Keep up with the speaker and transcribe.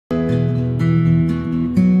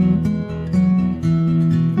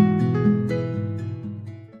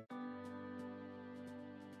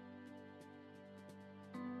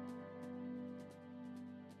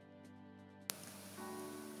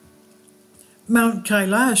Mount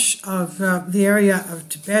Kailash of the area of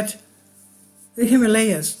Tibet, the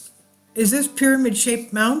Himalayas. Is this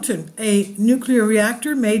pyramid-shaped mountain a nuclear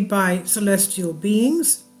reactor made by celestial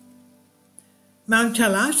beings? Mount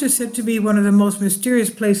Kailash is said to be one of the most mysterious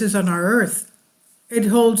places on our Earth. It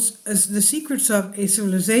holds the secrets of a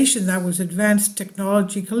civilization that was advanced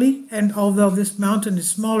technologically, and although this mountain is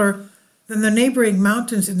smaller than the neighboring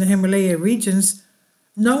mountains in the Himalaya regions,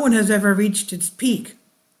 no one has ever reached its peak.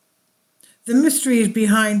 The mystery is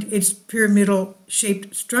behind its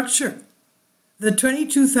pyramidal-shaped structure. The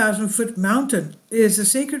 22,000-foot mountain is a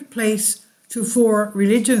sacred place to 4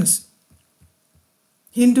 religions: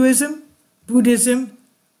 Hinduism, Buddhism,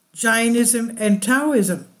 Jainism, and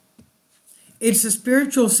Taoism. It's the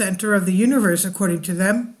spiritual center of the universe, according to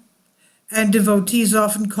them, and devotees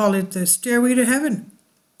often call it the stairway to heaven.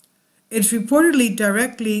 It reportedly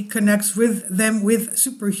directly connects with them with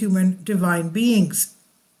superhuman divine beings.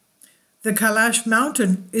 The Kailash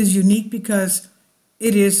mountain is unique because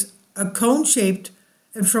it is a cone-shaped,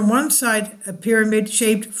 and from one side a pyramid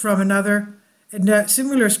shaped from another, and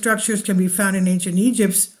similar structures can be found in ancient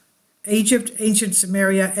Egypt, ancient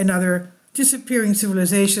Samaria, and other disappearing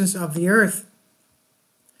civilizations of the earth.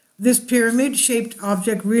 This pyramid-shaped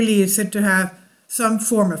object really is said to have some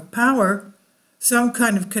form of power, some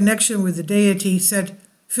kind of connection with the deity, said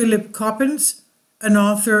Philip Coppens, an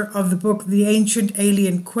author of the book The Ancient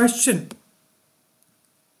Alien Question.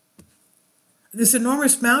 This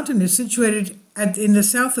enormous mountain is situated in the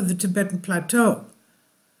south of the Tibetan Plateau.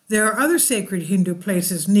 There are other sacred Hindu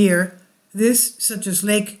places near this, such as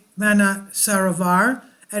Lake Manasarovar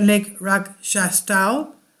and Lake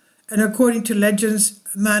Rakshastal, and according to legends,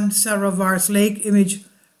 Mansarovar's lake image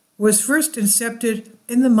was first incepted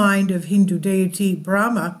in the mind of Hindu deity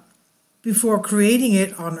Brahma before creating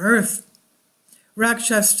it on earth.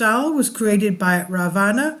 Rakshastal was created by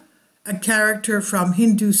Ravana, a character from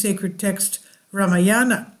Hindu sacred text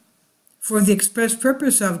Ramayana, for the express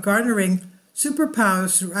purpose of garnering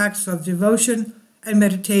superpowers through acts of devotion and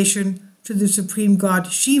meditation to the supreme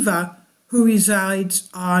god Shiva, who resides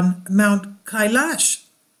on Mount Kailash.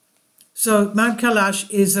 So Mount Kailash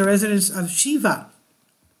is the residence of Shiva.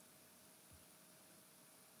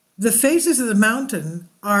 The faces of the mountain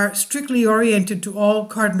are strictly oriented to all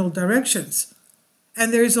cardinal directions,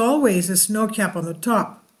 and there is always a snow cap on the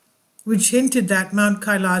top, which hinted that Mount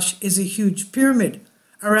Kailash is a huge pyramid,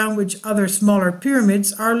 around which other smaller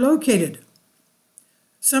pyramids are located.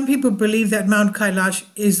 Some people believe that Mount Kailash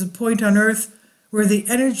is the point on Earth where the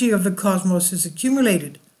energy of the cosmos is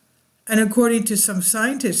accumulated, and according to some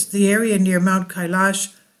scientists, the area near Mount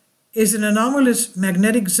Kailash is an anomalous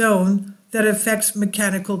magnetic zone that affects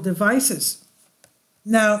mechanical devices.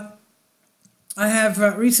 Now, I have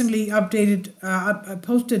recently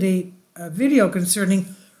posted a video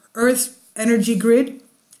concerning Earth's energy grid.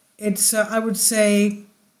 It's, I would say,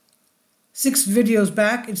 6 videos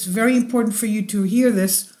back. It's very important for you to hear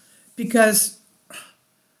this because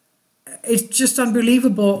it's just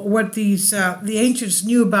unbelievable what these the ancients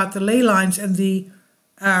knew about the ley lines and the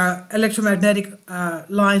electromagnetic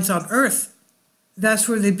lines on Earth. That's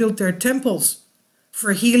where they built their temples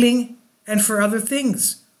for healing and for other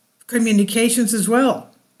things, communications as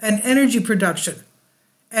well, and energy production.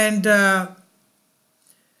 And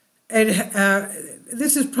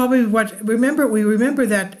this is probably what, we remember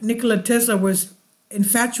that Nikola Tesla was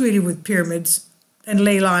infatuated with pyramids and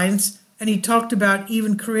ley lines, and he talked about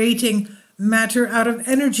even creating matter out of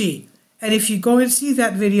energy. And if you go and see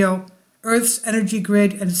that video, Earth's Energy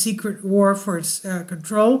Grid and Secret War for its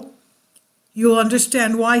Control, you'll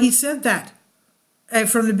understand why he said that.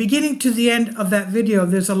 From the beginning to the end of that video,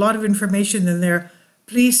 there's a lot of information in there.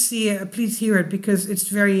 Please please hear it, because it's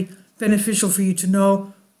very beneficial for you to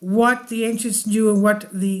know what the ancients knew and what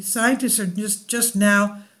the scientists are just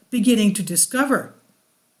now beginning to discover.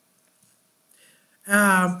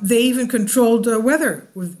 They even controlled weather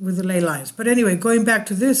with the ley lines. But anyway, going back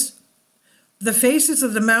to this, the faces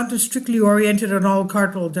of the mountain strictly oriented in all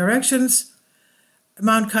cardinal directions.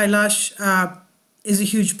 Mount Kailash is a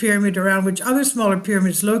huge pyramid around which other smaller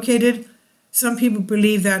pyramids located. Some people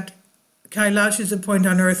believe that Kailash is a point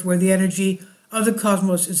on Earth where the energy of the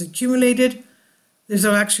cosmos is accumulated. There's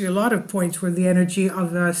actually a lot of points where the energy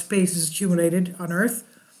of space is accumulated on Earth.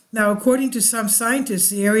 Now, according to some scientists,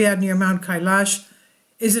 the area near Mount Kailash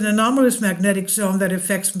is an anomalous magnetic zone that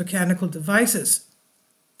affects mechanical devices.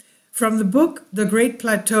 From the book The Great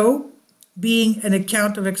Plateau, being an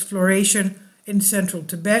account of exploration in central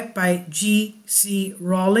Tibet by G.C.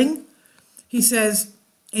 Rawling, he says,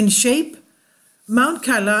 in shape, Mount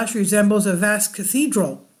Kailash resembles a vast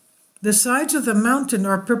cathedral. The sides of the mountain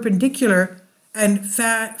are perpendicular and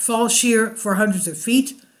fall sheer for hundreds of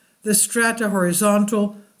feet, the strata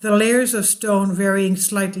horizontal, the layers of stone varying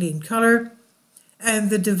slightly in color, and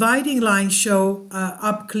the dividing lines show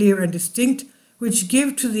up clear and distinct, which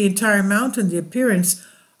give to the entire mountain the appearance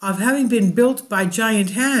of having been built by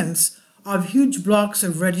giant hands of huge blocks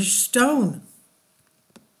of reddish stone.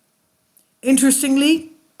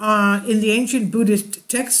 Interestingly, in the ancient Buddhist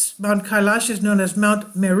texts, Mount Kailash is known as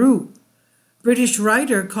Mount Meru. British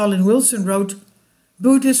writer Colin Wilson wrote,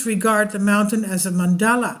 "Buddhists regard the mountain as a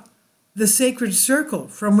mandala, the sacred circle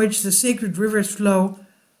from which the sacred rivers flow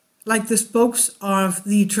like the spokes of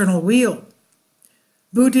the eternal wheel.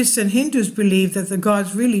 Buddhists and Hindus believe that the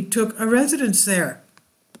gods really took a residence there."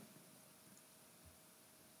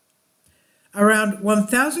 Around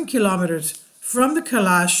 1,000 kilometers from the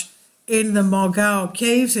Kailash in the Mogao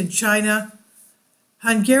Caves in China,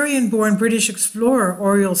 Hungarian-born British explorer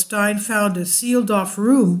Oriel Stein found a sealed-off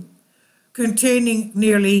room containing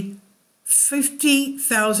nearly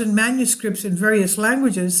 50,000 manuscripts in various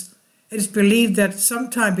languages. It is believed that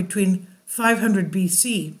sometime between 500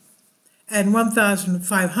 BC and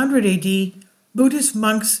 1500 AD, Buddhist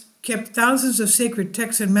monks kept thousands of sacred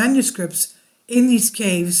texts and manuscripts in these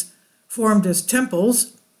caves formed as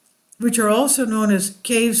temples, which are also known as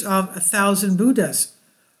Caves of 1,000 Buddhas.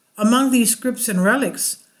 Among these scripts and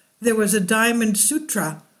relics, there was a diamond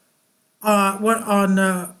sutra on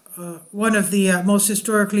one of the most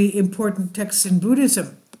historically important texts in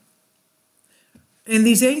Buddhism. In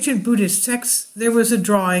these ancient Buddhist texts, there was a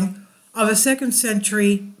drawing of a 2nd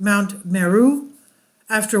century Mount Meru.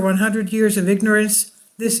 After 100 years of ignorance,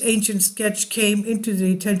 this ancient sketch came into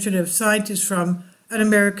the attention of scientists from an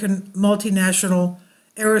American multinational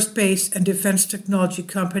aerospace and defense technology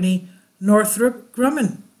company, Northrop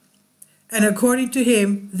Grumman. And according to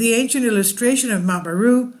him, the ancient illustration of Mount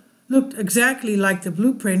Meru looked exactly like the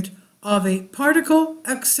blueprint of a particle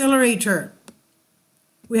accelerator.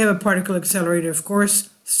 We have a particle accelerator, of course,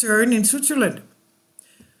 CERN in Switzerland.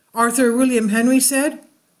 Arthur William Henry said,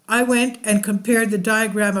 "I went and compared the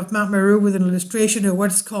diagram of Mount Meru with an illustration of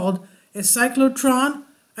what's called a cyclotron,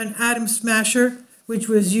 an atom smasher, which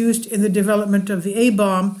was used in the development of the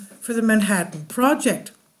A-bomb for the Manhattan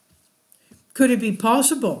Project." Could it be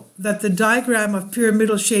possible that the diagram of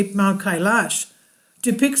pyramidal-shaped Mount Kailash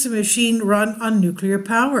depicts a machine run on nuclear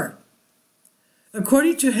power?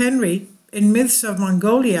 According to Henry, in Myths of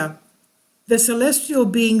Mongolia, the celestial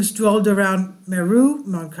beings dwelled around Meru,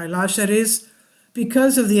 Mount Kailash that is,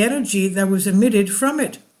 because of the energy that was emitted from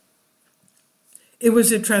it. It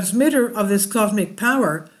was a transmitter of this cosmic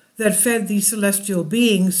power that fed these celestial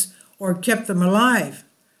beings or kept them alive.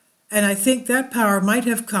 And I think that power might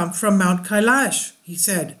have come from Mount Kailash, he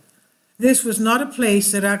said. This was not a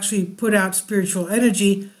place that actually put out spiritual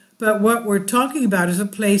energy, but what we're talking about is a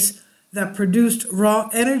place that produced raw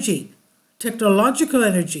energy, technological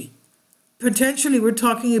energy. Potentially we're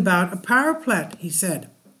talking about a power plant, he said.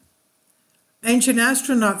 Ancient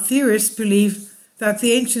astronaut theorists believe that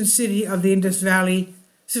the ancient city of the Indus Valley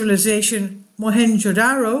civilization,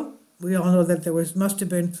 Mohenjo-daro, we all know that there must have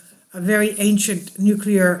been a very ancient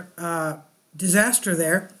nuclear disaster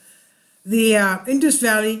there. The Indus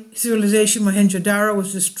Valley civilization Mohenjo-daro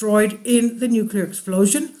was destroyed in the nuclear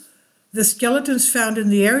explosion. The skeletons found in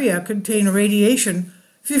the area contain radiation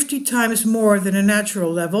 50 times more than a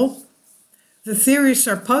natural level. The theorists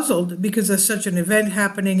are puzzled because of such an event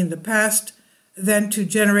happening in the past. Then to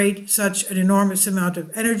generate such an enormous amount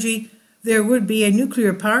of energy, there would be a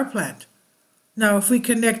nuclear power plant. Now, if we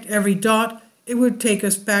connect every dot, it would take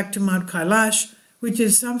us back to Mount Kailash, which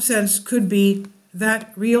in some sense could be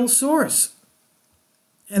that real source.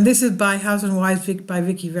 And this is by House and Wise by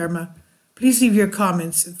Vicky Verma. Please leave your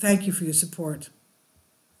comments, and thank you for your support.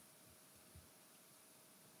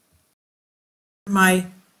 My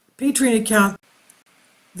Patreon account,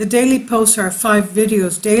 the daily posts are 5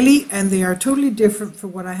 videos daily, and they are totally different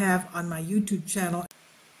from what I have on my YouTube channel.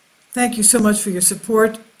 Thank you so much for your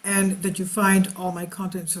support and that you find all my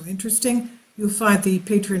content so interesting. You'll find the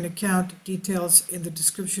Patreon account details in the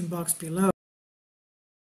description box below.